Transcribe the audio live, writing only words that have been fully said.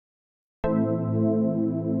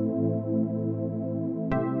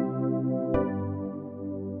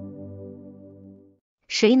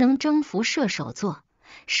谁能征服射手座？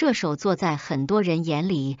射手座在很多人眼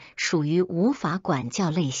里属于无法管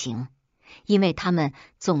教类型，因为他们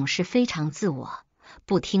总是非常自我，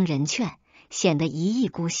不听人劝，显得一意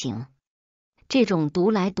孤行。这种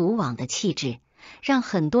独来独往的气质，让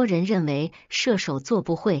很多人认为射手座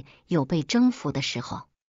不会有被征服的时候。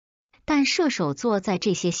但射手座在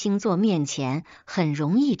这些星座面前很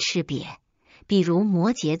容易吃瘪，比如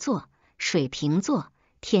摩羯座、水瓶座、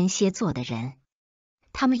天蝎座的人。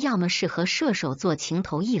他们要么是和射手座情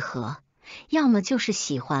投意合，要么就是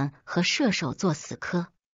喜欢和射手座死磕。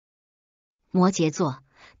摩羯座，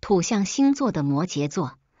土象星座的摩羯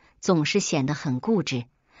座总是显得很固执，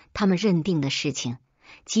他们认定的事情，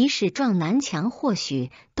即使撞南墙或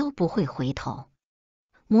许都不会回头。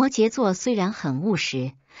摩羯座虽然很务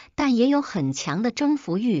实，但也有很强的征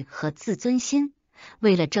服欲和自尊心，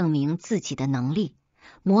为了证明自己的能力，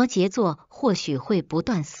摩羯座或许会不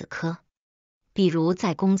断死磕。比如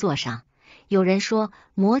在工作上，有人说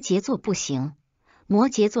摩羯座不行，摩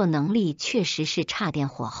羯座能力确实是差点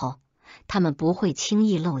火候，他们不会轻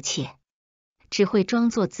易露怯，只会装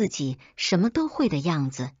作自己什么都会的样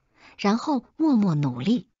子，然后默默努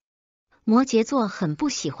力。摩羯座很不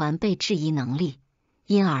喜欢被质疑能力，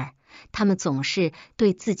因而他们总是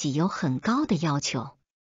对自己有很高的要求。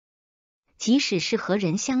即使是和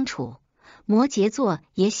人相处，摩羯座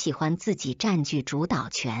也喜欢自己占据主导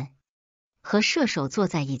权。和射手座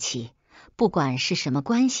在一起，不管是什么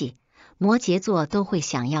关系，摩羯座都会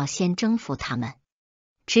想要先征服他们。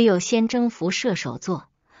只有先征服射手座，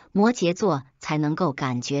摩羯座才能够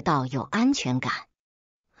感觉到有安全感。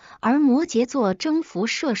而摩羯座征服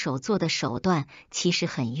射手座的手段其实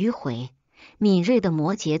很迂回，敏锐的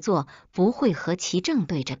摩羯座不会和其正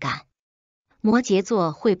对着干。摩羯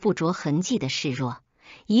座会不着痕迹的示弱，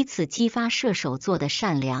以此激发射手座的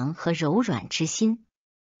善良和柔软之心，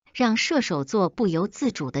让射手座不由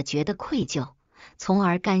自主地觉得愧疚，从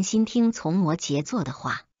而甘心听从摩羯座的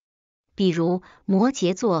话。比如摩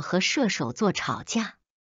羯座和射手座吵架，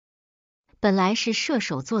本来是射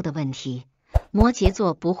手座的问题，摩羯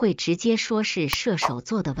座不会直接说是射手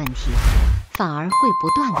座的问题，反而会不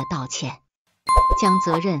断地道歉，将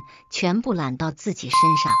责任全部揽到自己身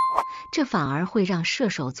上，这反而会让射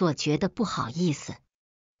手座觉得不好意思。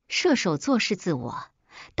射手座是自我，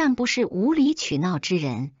但不是无理取闹之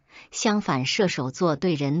人，相反，射手座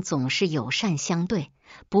对人总是友善相对，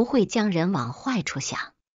不会将人往坏处想。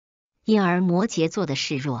因而摩羯座的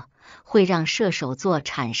示弱会让射手座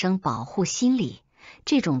产生保护心理，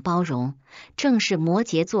这种包容正是摩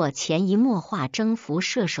羯座潜移默化征服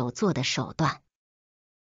射手座的手段。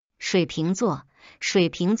水瓶座，水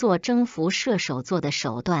瓶座征服射手座的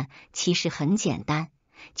手段其实很简单，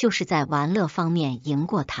就是在玩乐方面赢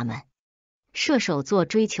过他们。射手座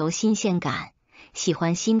追求新鲜感，喜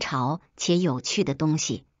欢新潮且有趣的东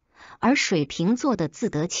西，而水瓶座的自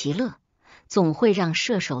得其乐，总会让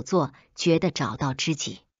射手座觉得找到知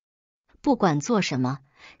己。不管做什么，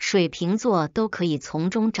水瓶座都可以从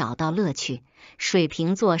中找到乐趣。水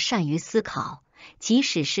瓶座善于思考，即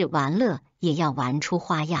使是玩乐也要玩出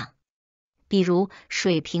花样。比如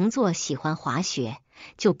水瓶座喜欢滑雪，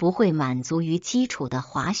就不会满足于基础的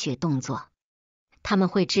滑雪动作，他们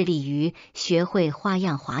会致力于学会花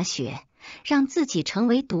样滑雪，让自己成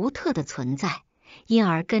为独特的存在，因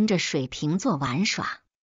而跟着水瓶座玩耍。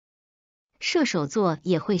射手座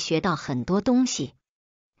也会学到很多东西，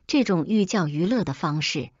这种寓教于乐的方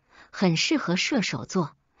式很适合射手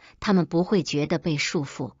座，他们不会觉得被束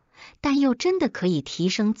缚，但又真的可以提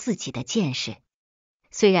升自己的见识。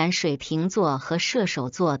虽然水瓶座和射手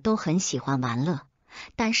座都很喜欢玩乐，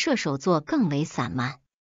但射手座更为散漫，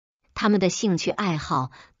他们的兴趣爱好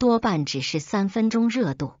多半只是3分钟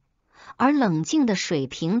热度，而冷静的水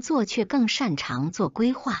瓶座却更擅长做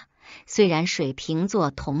规划。虽然水瓶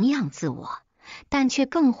座同样自我，但却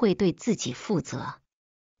更会对自己负责。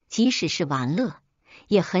即使是玩乐，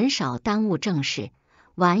也很少耽误正事，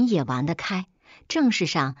玩也玩得开，正事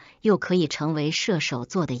上又可以成为射手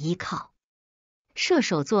座的依靠。射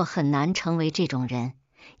手座很难成为这种人，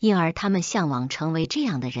因而他们向往成为这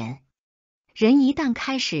样的人。人一旦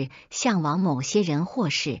开始向往某些人或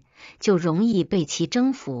事，就容易被其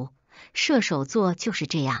征服。射手座就是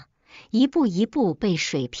这样，一步一步被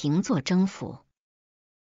水瓶座征服。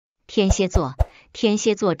天蝎座，天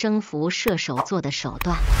蝎座征服射手座的手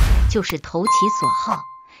段就是投其所好。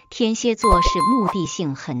天蝎座是目的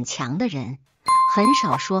性很强的人，很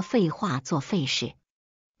少说废话做废事，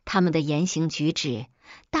他们的言行举止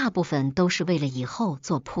大部分都是为了以后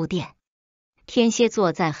做铺垫。天蝎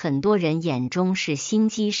座在很多人眼中是心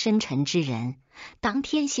机深沉之人，当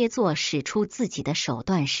天蝎座使出自己的手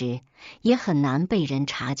段时，也很难被人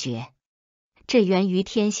察觉。这源于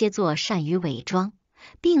天蝎座善于伪装，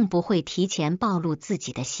并不会提前暴露自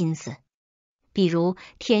己的心思。比如，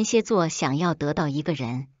天蝎座想要得到一个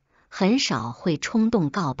人，很少会冲动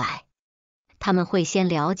告白，他们会先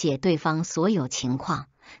了解对方所有情况，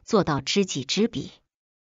做到知己知彼，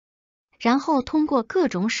然后通过各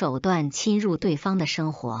种手段侵入对方的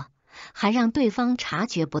生活，还让对方察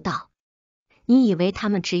觉不到。你以为他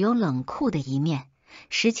们只有冷酷的一面，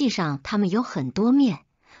实际上他们有很多面。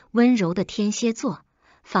温柔的天蝎座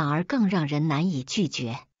反而更让人难以拒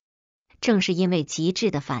绝。正是因为极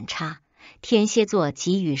致的反差，天蝎座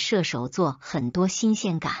给予射手座很多新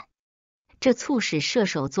鲜感，这促使射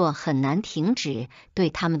手座很难停止对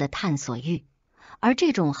他们的探索欲，而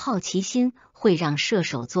这种好奇心会让射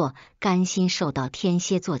手座甘心受到天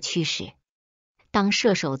蝎座驱使。当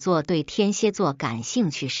射手座对天蝎座感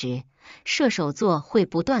兴趣时，射手座会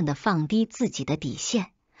不断地放低自己的底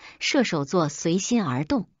线。射手座随心而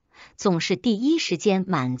动，总是第一时间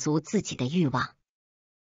满足自己的欲望。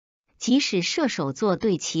即使射手座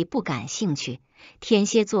对其不感兴趣，天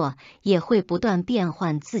蝎座也会不断变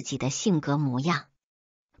换自己的性格模样。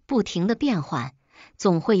不停的变换，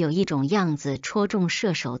总会有一种样子戳中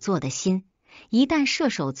射手座的心。一旦射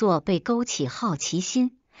手座被勾起好奇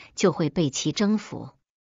心，就会被其征服。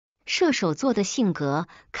射手座的性格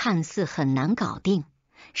看似很难搞定，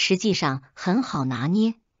实际上很好拿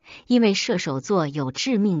捏，因为射手座有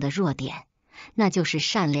致命的弱点，那就是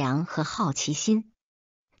善良和好奇心。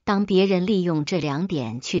当别人利用这两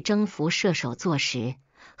点去征服射手座时，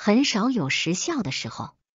很少有实效的时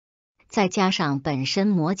候。再加上本身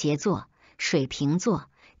摩羯座、水瓶座、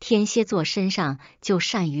天蝎座身上就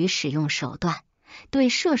善于使用手段，对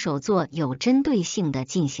射手座有针对性的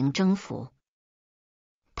进行征服，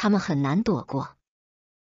他们很难躲过。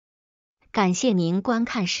感谢您观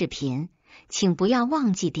看视频，请不要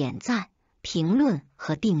忘记点赞、评论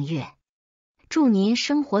和订阅。祝您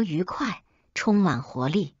生活愉快，充满活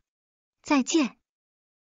力。再见。